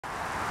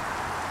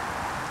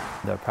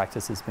The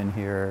practice has been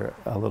here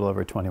a little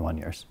over 21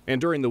 years. And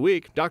during the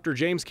week, Dr.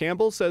 James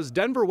Campbell says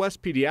Denver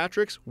West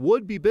Pediatrics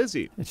would be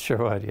busy. It sure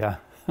would, yeah.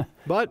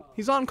 But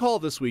he's on call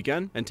this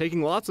weekend and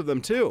taking lots of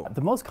them too.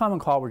 The most common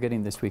call we're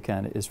getting this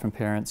weekend is from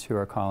parents who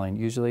are calling,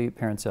 usually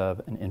parents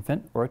of an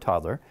infant or a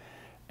toddler,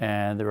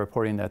 and they're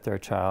reporting that their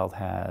child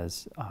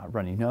has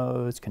runny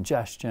nose,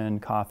 congestion,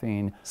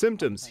 coughing.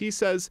 Symptoms, he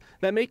says,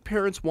 that make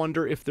parents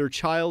wonder if their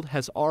child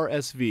has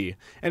RSV.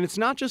 And it's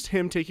not just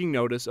him taking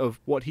notice of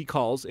what he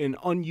calls an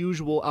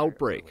unusual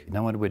outbreak.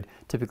 No one would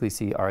typically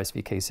see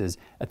RSV cases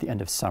at the end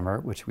of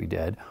summer, which we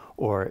did,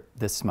 or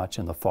this much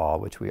in the fall,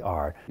 which we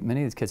are.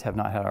 Many of these kids have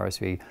not had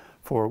RSV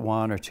for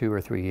 1 or 2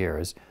 or 3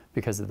 years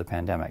because of the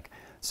pandemic.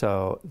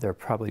 So they're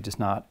probably just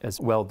not as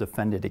well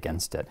defended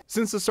against it.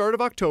 Since the start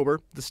of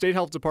October, the state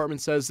health department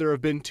says there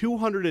have been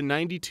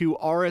 292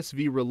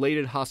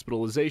 RSV-related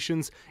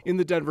hospitalizations in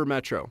the Denver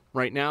metro.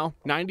 Right now,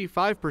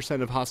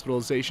 95% of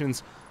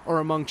hospitalizations are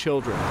among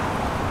children.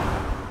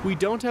 We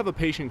don't have a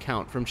patient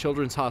count from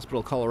Children's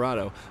Hospital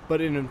Colorado,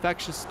 but an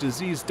infectious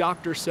disease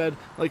doctor said,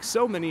 like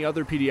so many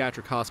other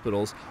pediatric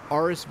hospitals,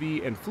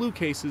 RSV and flu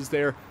cases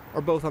there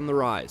are both on the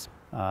rise.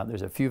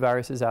 There's a few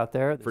viruses out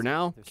there. For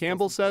now,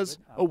 Campbell says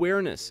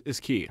awareness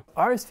is key.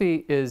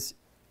 RSV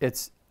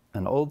it's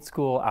an old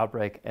school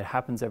outbreak. It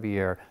happens every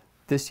year.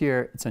 This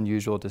year it's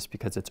unusual just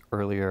because it's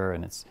earlier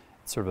and it's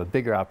sort of a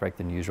bigger outbreak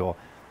than usual.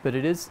 But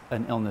it is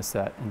an illness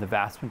that in the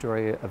vast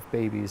majority of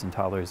babies and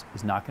toddlers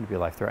is not going to be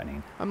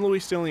life-threatening. I'm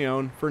Luis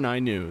DeLeon for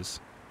 9 News.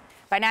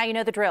 By now you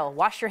know the drill.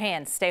 Wash your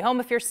hands, stay home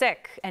if you're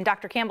sick. And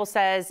Dr. Campbell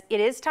says it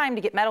is time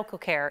to get medical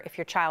care if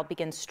your child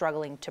begins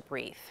struggling to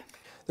breathe.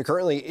 There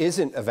currently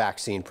isn't a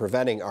vaccine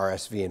preventing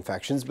RSV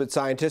infections, but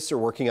scientists are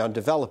working on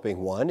developing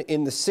one.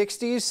 In the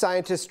 60s,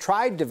 scientists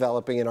tried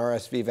developing an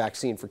RSV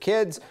vaccine for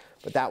kids,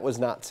 but that was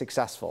not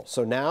successful.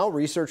 So now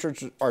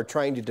researchers are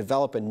trying to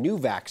develop a new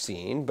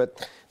vaccine,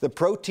 but the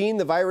protein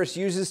the virus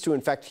uses to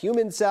infect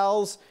human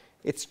cells,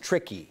 it's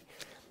tricky.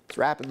 It's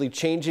rapidly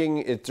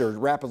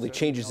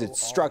changes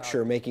its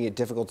structure, making it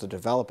difficult to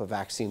develop a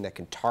vaccine that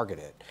can target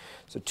it.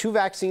 So 2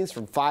 vaccines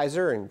from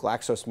Pfizer and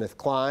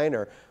GlaxoSmithKline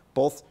are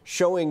both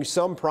showing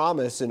some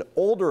promise in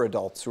older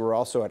adults who are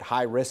also at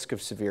high risk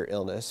of severe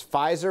illness.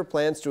 Pfizer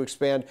plans to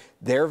expand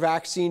their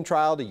vaccine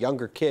trial to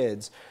younger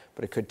kids,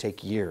 but it could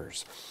take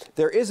years.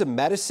 There is a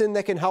medicine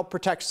that can help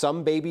protect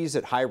some babies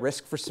at high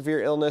risk for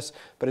severe illness,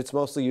 but it's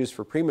mostly used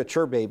for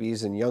premature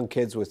babies and young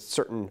kids with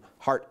certain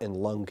heart and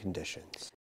lung conditions.